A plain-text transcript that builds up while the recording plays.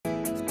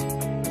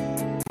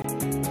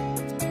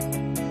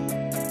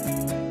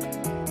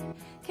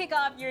kick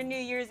off your New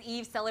Year's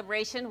Eve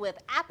celebration with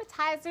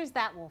appetizers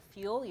that will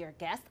fuel your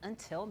guests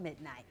until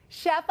midnight.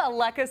 Chef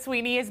Alekka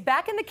Sweeney is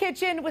back in the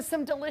kitchen with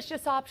some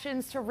delicious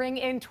options to ring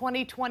in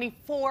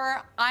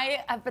 2024.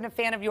 I have been a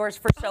fan of yours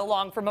for so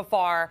long from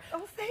afar.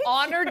 Oh, thank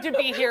Honored to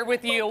be here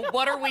with you.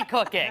 What are we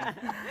cooking?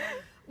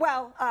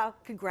 Well,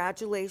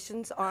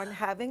 congratulations on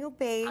having a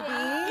baby.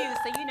 Thank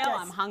you. So you know Yes.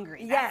 I'm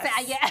hungry. Yes,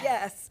 Yes.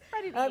 yes.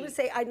 Ready to I would eat.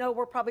 say I know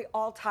we're probably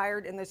all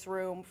tired in this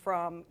room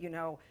from,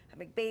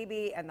 having a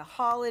baby and the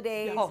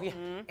holidays. Oh, yeah.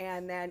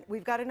 And then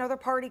we've got another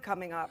party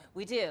coming up.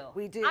 We do.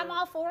 We do. I'm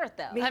all for it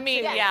though. Me I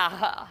mean, too.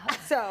 yeah.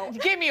 So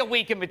Give me a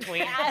week in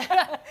between.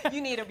 You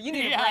need a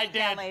Yeah, I break, did.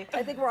 Kelly.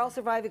 I think we're all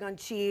surviving on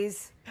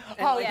cheese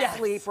and Oh, like yes.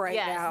 sleep right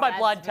Yes. now. My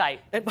blood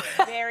type.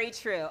 Very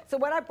true. So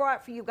what I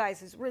brought for you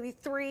guys is really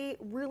 3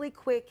 really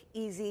quick,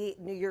 easy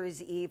New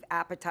Year's Eve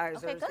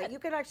appetizers Okay, good. that you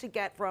can actually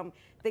get from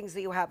things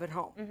that you have at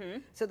home.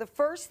 So the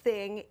first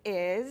thing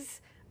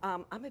is,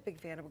 I'm a big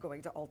fan of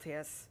going to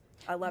Altius.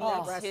 I love that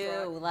Me too.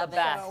 restaurant. Love The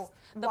that. best. So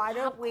The why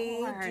don't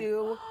we popcorn.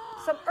 do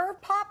some herb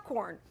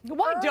popcorn?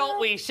 Why don't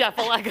we, Chef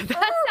Alekka?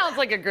 That sounds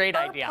like a great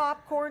Herb idea.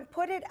 popcorn,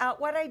 put it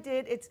out. What I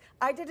did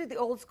it the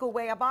old school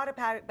way. I bought a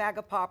bag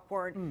of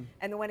popcorn,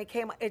 and then when it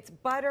came, it's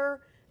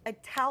butter,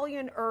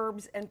 Italian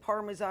herbs, and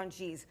Parmesan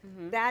cheese.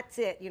 That's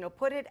it.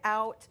 Put it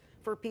out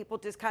for people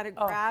to just kind of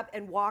grab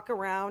and walk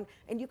around,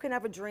 and you can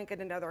have a drink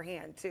in another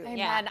hand too. Hey,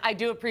 Yeah. man, I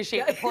do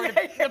appreciate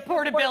the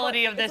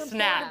portability of this It's the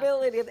snack.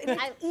 portability of- and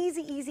it's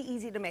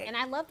easy to make. And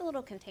I love the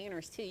little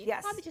containers too. You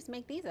Yes. can probably just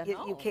make these at You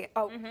home. can't.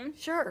 Oh,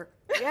 sure.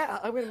 Yeah,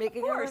 I'm gonna make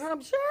it here at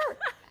home. Sure.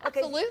 Okay.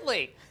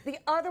 Absolutely. The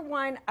other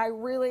one I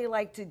really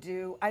like to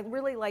do, I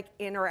really like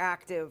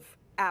interactive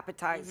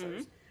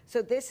appetizers.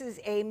 So this is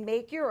a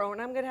make your own.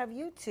 I'm gonna have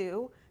you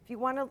two, if you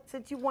want to,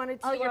 since you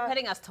wanted to. Oh, you're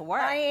putting us to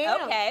work. I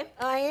am. Okay.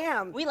 I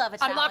am. We love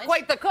a I'm challenge. not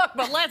quite the cook,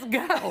 but let's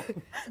go.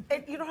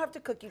 You don't have to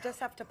cook. You just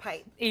have to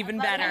pipe. Even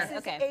love better. this. This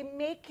is Okay. a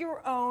make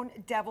your own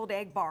deviled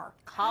egg bar.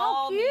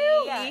 Call me cute.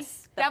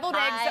 Yes. the Deviled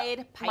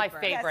eggs, Pied my Piper.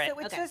 favorite. Yeah, so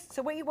it's Okay. just,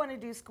 so what you want to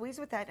do is squeeze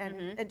with that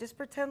and just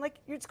pretend like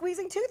you're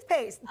squeezing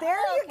toothpaste. There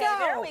Oh, you okay,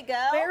 go. there we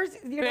go. There's,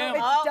 Boom. it's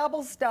Oh.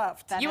 double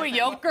stuffed. You a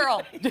yolk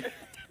girl.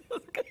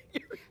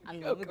 I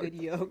love a good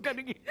yolk.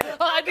 Oh,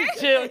 I do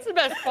too. It's the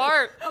best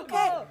part.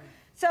 Okay.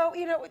 So,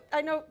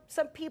 I know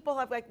some people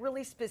have like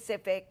really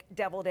specific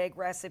deviled egg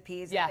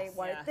recipes. Yes. And they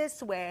want Yeah. it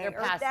this way They're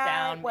or passed that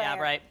down. way. Yeah,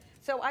 right.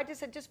 So I just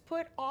said, just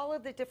put all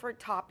of the different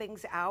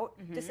toppings out.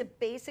 Just a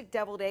basic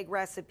deviled egg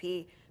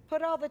recipe.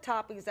 Put all the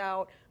toppings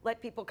out.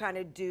 Let people kind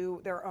of do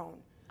their own.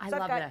 I so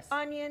love I've got this.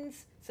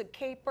 onions, some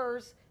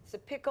capers, some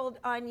pickled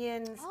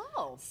onions,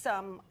 Oh.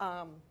 some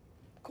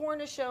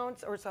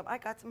cornichons, or I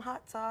got some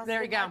hot sauce.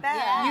 There you in my go.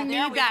 bag. Yeah. You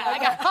there need we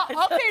that. go.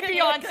 I'll pay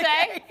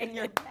Beyonce. In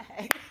your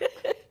bag.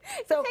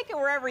 So Take it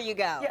wherever you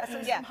go. yeah,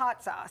 so some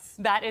hot sauce.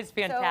 That is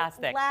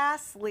fantastic. So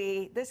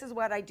lastly, this is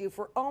what I do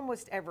for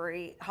almost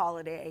every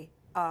holiday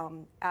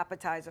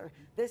appetizer.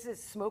 This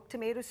is smoked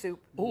tomato soup.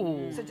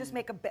 Ooh. So just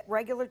make a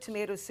regular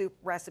tomato soup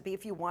recipe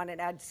if you want and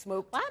add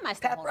smoked Why am I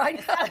still pepper. holding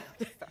this up?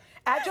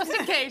 Add Just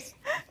in case.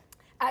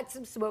 add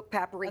some smoked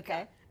paprika.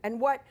 Okay.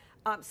 And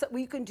so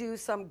you can do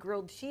some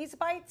grilled cheese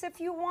bites if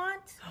you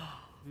want.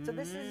 So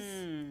this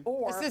is,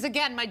 or This is,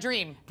 again, my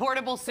dream.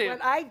 Portable soup.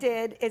 what I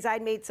did is I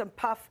made some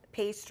puff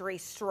pastry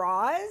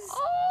straws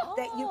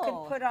that you can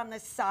Oh. put on the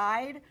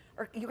side,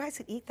 or you guys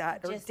can eat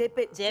that, or Just dip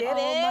it, dip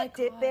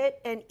dip it?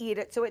 it, and eat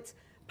it. So it's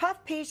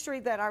puff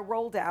pastry that I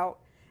rolled out,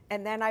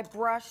 and then I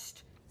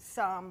brushed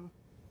some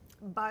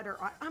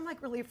butter on. I'm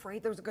like really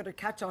afraid those are going to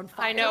catch on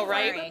fire. I know, Don't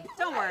right? worry.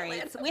 Don't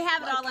worry. We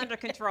have it all under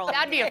control.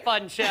 That'd be a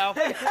fun show.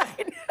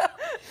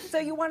 So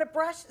you want to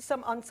brush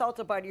some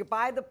unsalted butter. You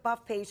buy the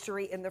puff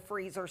pastry in the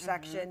freezer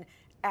section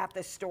at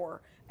the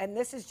store. And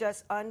this is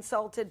just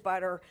unsalted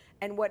butter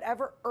and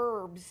whatever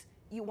herbs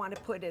you want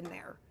to put in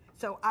there.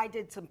 So I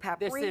did some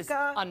This is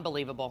paprika.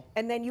 unbelievable.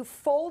 And then you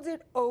fold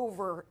it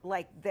over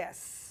like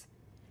this.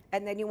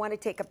 And then you want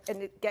to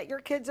and get your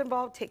kids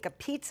involved, take a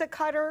pizza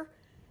cutter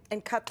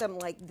and cut them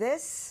like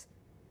this.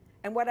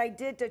 And what I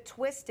did to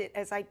twist it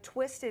is I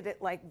twisted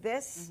it like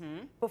this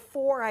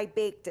before I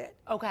baked it.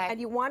 Okay.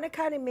 And you want to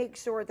kind of make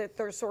sure that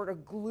they're sort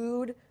of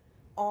glued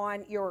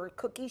on your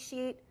cookie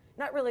sheet.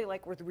 Not really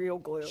like with real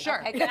glue.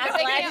 Sure. Okay, good. I'm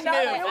They glad can't you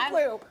move. know Real that.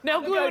 glue.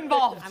 No glue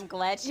involved. I'm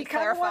glad she You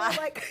kind of want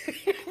clarified. to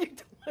like. you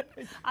don't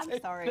wanna- I'm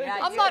sorry.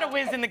 I'm not a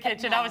whiz in the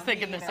kitchen. I was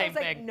thinking the I same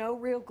was like, thing. no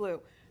real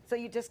glue. So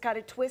you just kind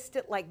of twist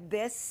it like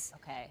this.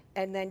 Okay.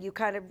 And then you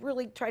kind of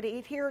really try to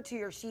adhere to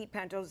your sheet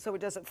pan so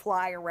it doesn't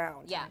fly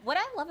around. Yeah. What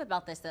I love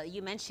about this, though,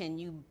 you mentioned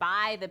you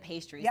buy the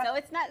pastry. Yep. So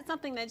it's not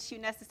something that you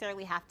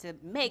necessarily have to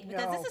make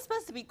because No. this is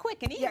supposed to be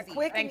quick and easy. Yeah,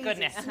 quick Thank and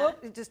easy. goodness.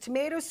 Smoke, just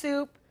tomato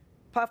soup,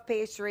 puff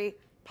pastry,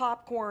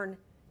 popcorn,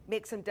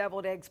 make some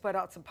deviled eggs, put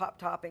out some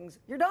pop toppings.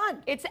 You're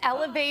done. It's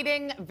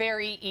elevating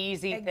very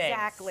easy things.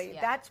 Exactly.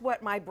 Yeah. That's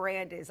what my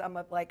brand is. I'm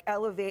a, like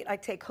elevate. I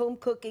take home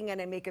cooking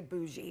and I make it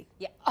bougie.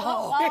 Yeah. Thank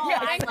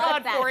I God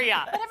love that. for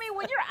ya. But I mean,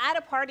 when you're at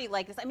a party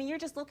like this, I mean, you're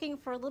just looking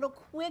for little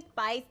quick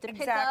bites to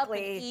pick up and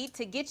Exactly. eat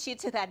to get you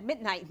to that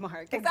midnight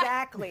mark. 'Cause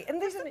Exactly.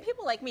 And There's there's some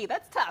people like me.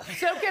 That's tough.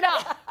 Soak it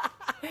up.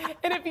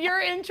 And if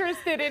you're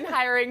interested in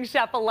hiring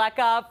Chef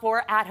Alekka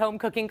for at-home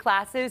cooking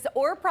classes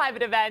or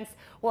private events,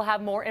 we'll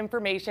have more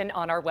information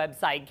on our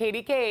website,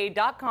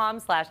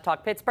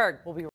 kdka.com/talkpittsburgh. We'll be